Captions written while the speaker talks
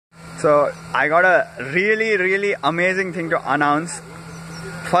So I got a really amazing thing to announce.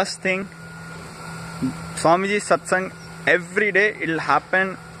 First thing, Swamiji Satsang every day, it will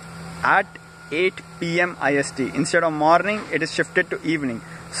happen at 8 PM IST. Instead of morning, it is shifted to evening.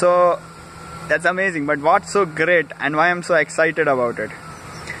 So that's amazing. But what's so great and why I'm so excited about it?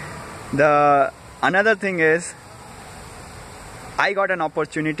 The another thing is, I got an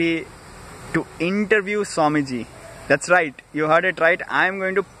opportunity to interview Swamiji. That's right, you heard it right. I'm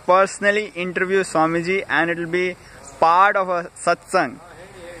going to personally interview Swamiji and it will be part of a satsang.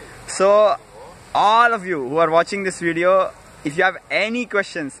 So all of you who are watching this video, if you have any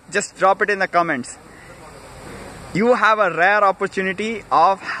questions, just drop it in the comments. You have a rare opportunity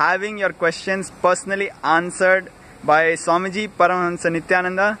of having your questions personally answered by Swamiji Paramahamsa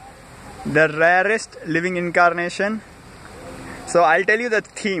Nithyananda, the rarest living incarnation. So I'll tell you the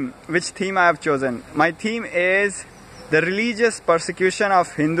theme, which theme I have chosen. My theme is the religious persecution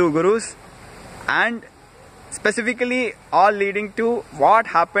of Hindu gurus, and specifically all leading to what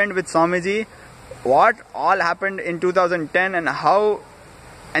happened with Swamiji, what all happened in 2010 and how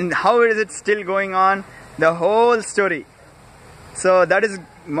is it still going on, the whole story. So that is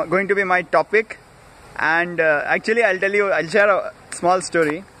going to be my topic. And actually I'll share a small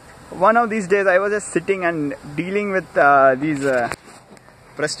story. One of these days I was just sitting and dealing with these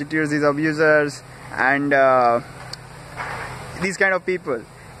prostitutes, these abusers and these kind of people,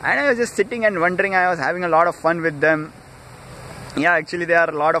 and I was just sitting and wondering. I was having a lot of fun with them. Yeah, actually they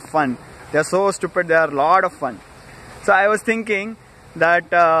are a lot of fun. They are so stupid, they are a lot of fun. So I was thinking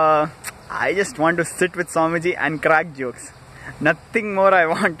that I just want to sit with Swamiji and crack jokes. Nothing more I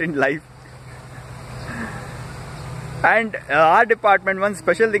want in life. And our department, one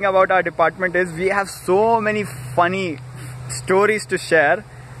special thing about our department is we have so many funny stories to share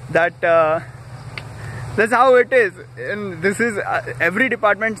that that's how it is. And this is every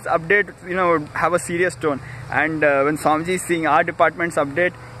department's update, you know, have a serious tone. And when Swamiji is seeing our department's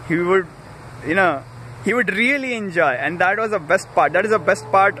update, he would, you know, he would really enjoy. And that was the best part. That is the best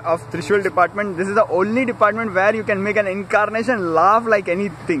part of Trishul department. This is the only department where you can make an incarnation laugh like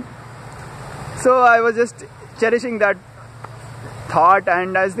anything. So I was just cherishing that thought,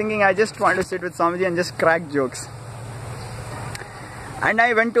 and I was thinking I just want to sit with Swamiji and just crack jokes. And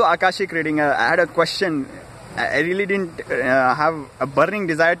I went to Akashic reading. I had a question. I really didn't have a burning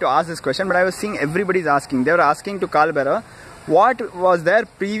desire to ask this question, but I was seeing everybody's asking. They were asking to Kalbera, what was their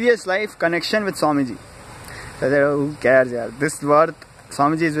previous life connection with Swamiji? So they were, who cares, yeah? This birth,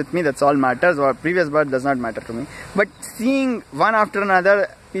 Swamiji is with me, that's all matters. Or previous birth does not matter to me. But seeing one after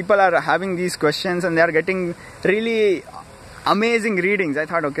another, people are having these questions and they are getting really amazing readings. I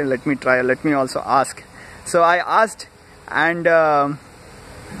thought, okay, let me try, let me also ask. So I asked, and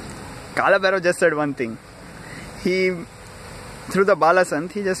Kalabhairav just said one thing. He, through the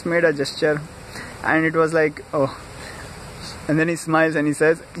Balasant, he just made a gesture and it was like, oh. And then he smiles and he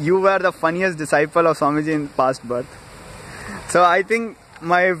says, you were the funniest disciple of Swamiji in past birth. So I think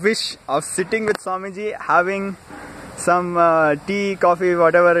my wish of sitting with Swamiji, having some tea, coffee,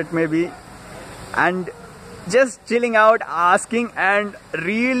 whatever it may be, and just chilling out, asking and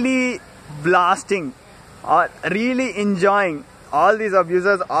really blasting or really enjoying all these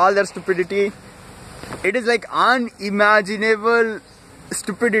abusers, all their stupidity. It is like unimaginable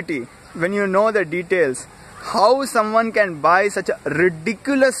stupidity when you know the details. How someone can buy such a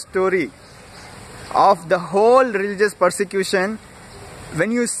ridiculous story of the whole religious persecution.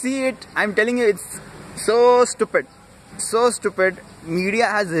 When you see it, I'm telling you, it's so stupid. So stupid. Media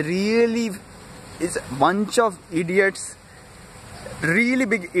has really, it's a bunch of idiots, really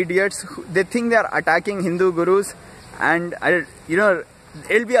big idiots. They think they are attacking Hindu gurus, and you know,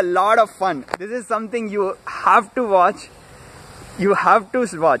 it'll be a lot of fun. This is something you have to watch. You have to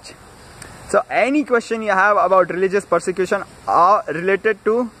watch. So any question you have about religious persecution or related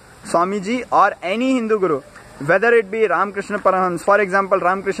to Swamiji or any Hindu guru, whether it be Ramakrishna Paramhans, for example,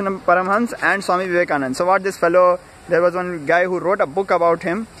 Ramakrishna Paramhans and Swami Vivekananda. So what this fellow, there was one guy who wrote a book about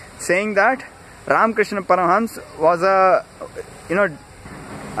him saying that Ramakrishna Paramhans was a, you know,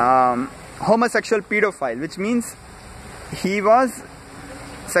 homosexual pedophile, which means he was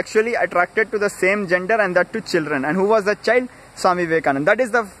sexually attracted to the same gender and that to children. And who was the child? Swami Vivekananda. That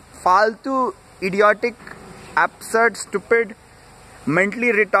is the faltu, idiotic, absurd, stupid,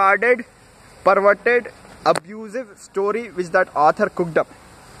 mentally retarded, perverted, abusive story which that author cooked up.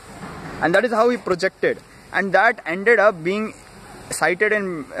 And that is how he projected. And that ended up being cited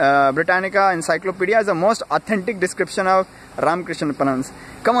in Britannica Encyclopedia as the most authentic description of Ramakrishna Paramhans.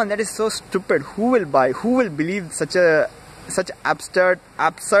 Come on, that is so stupid. Who will buy? Who will believe such absurd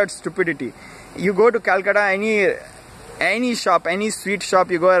stupidity? You go to Calcutta, any shop, any sweet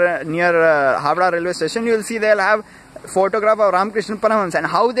shop you go near Havra railway station, you will see they'll have photograph of Ramakrishna Paramahamsa, and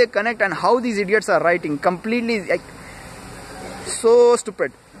how they connect and how these idiots are writing. Completely like, so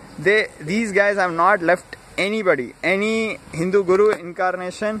stupid. These guys have not left anybody, any Hindu Guru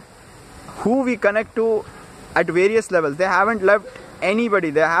incarnation who we connect to at various levels. They haven't left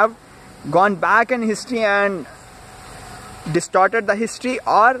anybody. They have gone back in history and distorted the history,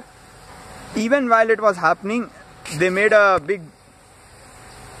 or even while it was happening, they made a big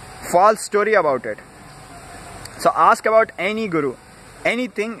false story about it. So ask about any guru,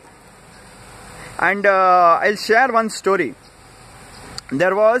 anything, and I'll share one story.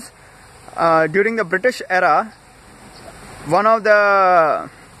 There was during the British era, one of the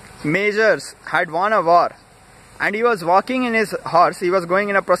majors had won a war, and he was walking in his horse. He was going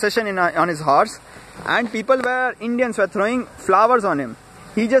in a procession on his horse, and Indians were throwing flowers on him.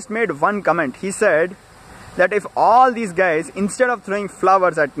 He just made one comment. He said that if all these guys, instead of throwing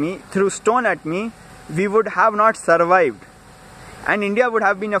flowers at me, threw stone at me, we would have not survived, and India would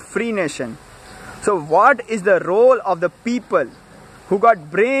have been a free nation. So what is the role of the people who got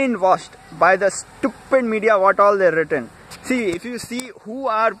brainwashed by the stupid media, what all they're written? See, if you see who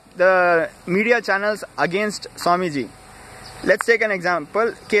are the media channels against Swamiji, let's take an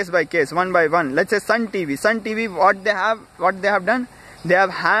example, case by case, one by one. Let's say Sun TV. Sun TV, what they have done? They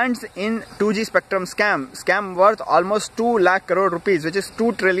have hands in 2G spectrum scam worth almost 2 lakh crore rupees, which is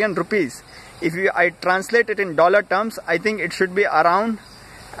 2 trillion rupees. If I translate it in dollar terms, I think it should be around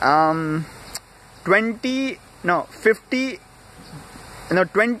 40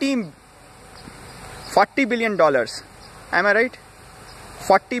 billion dollars. Am I right?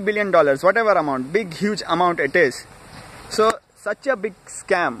 $40 billion, whatever amount, big huge amount it is. So such a big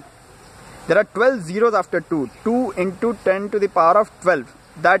scam. There are 12 zeros after 2. 2 into 10 to the power of 12.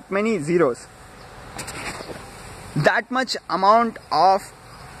 That many zeros. That much amount of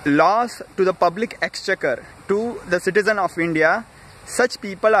loss to the public exchequer, to the citizen of India. Such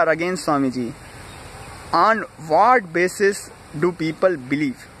people are against Swamiji. On what basis do people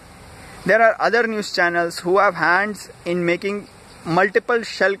believe? There are other news channels who have hands in making multiple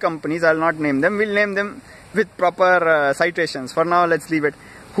shell companies. I'll not name them. We'll name them with proper citations. For now, let's leave it.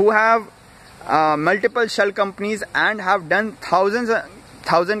 Who have multiple shell companies and have done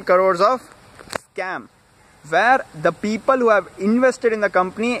thousand crores of scam, where the people who have invested in the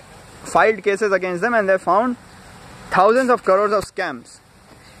company filed cases against them, and they found thousands of crores of scams.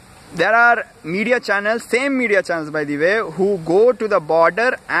 There are media channels, same media channels by the way, who go to the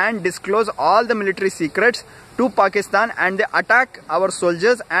border and disclose all the military secrets to Pakistan, and they attack our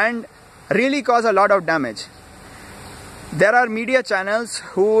soldiers and really cause a lot of damage. There are media channels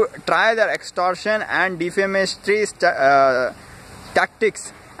who try their extortion and defamatory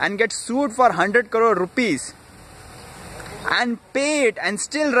tactics and get sued for 100 crore rupees and pay it and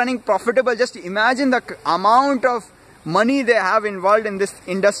still running profitable. Just imagine the amount of money they have involved in this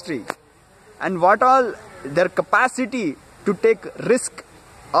industry, and what all their capacity to take risk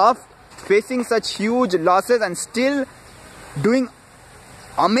of facing such huge losses and still doing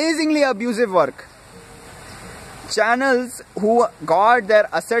amazingly abusive work. Channels who got their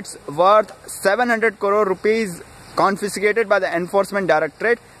assets worth 700 crore rupees confiscated by the enforcement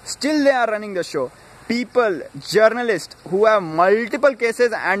directorate, still they are running the show. People, journalists who have multiple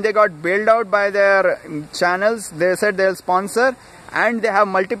cases and they got bailed out by their channels, they said they'll sponsor, and they have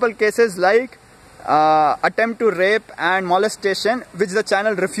multiple cases like attempt to rape and molestation, which the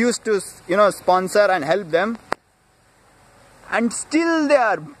channel refused to sponsor and help them, and still they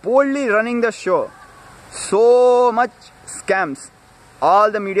are boldly running the show. So much scams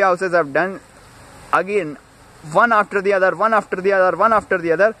all the media houses have done, again one after the other, one after the other, one after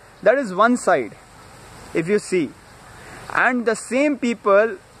the other. That is one side, if you see. And the same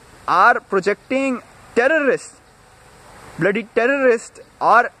people are projecting terrorists, bloody terrorists,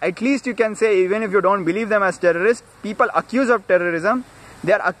 or at least you can say, even if you don't believe them as terrorists, people accused of terrorism,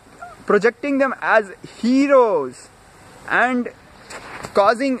 they are projecting them as heroes and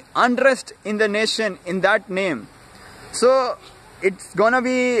causing unrest in the nation in that name. So it's gonna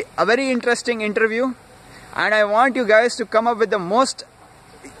be a very interesting interview, and I want you guys to come up with the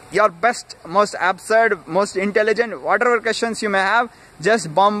your best, most absurd, most intelligent, whatever questions you may have.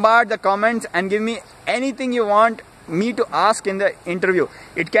 Just bombard the comments and give me anything you want me to ask in the interview.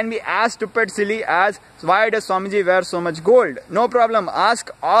 It can be as stupid, silly as why does Swamiji wear so much gold? No problem, ask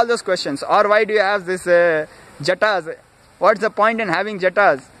all those questions. Or why do you have this jatas? What's the point in having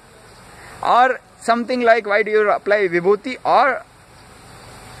jatas? Or something like, why do you apply vibhuti? Or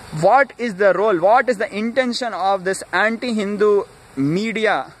what is the role, what is the intention of this anti-Hindu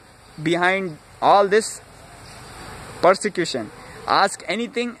media behind all this persecution. Ask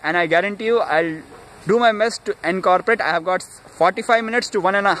anything and I guarantee you I'll do my best to incorporate. I have got 45 minutes to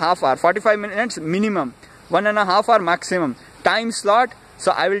 1.5 hours. 45 minutes minimum, 1.5 hour maximum time slot.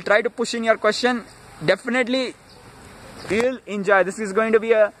 So I will try to push in your question. Definitely you'll enjoy. This is going to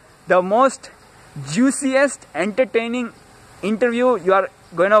be the most juiciest, entertaining interview you are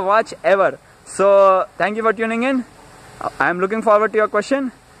going to watch ever. So thank you for tuning in. I am looking forward to your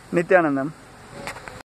question. Nithyanandam.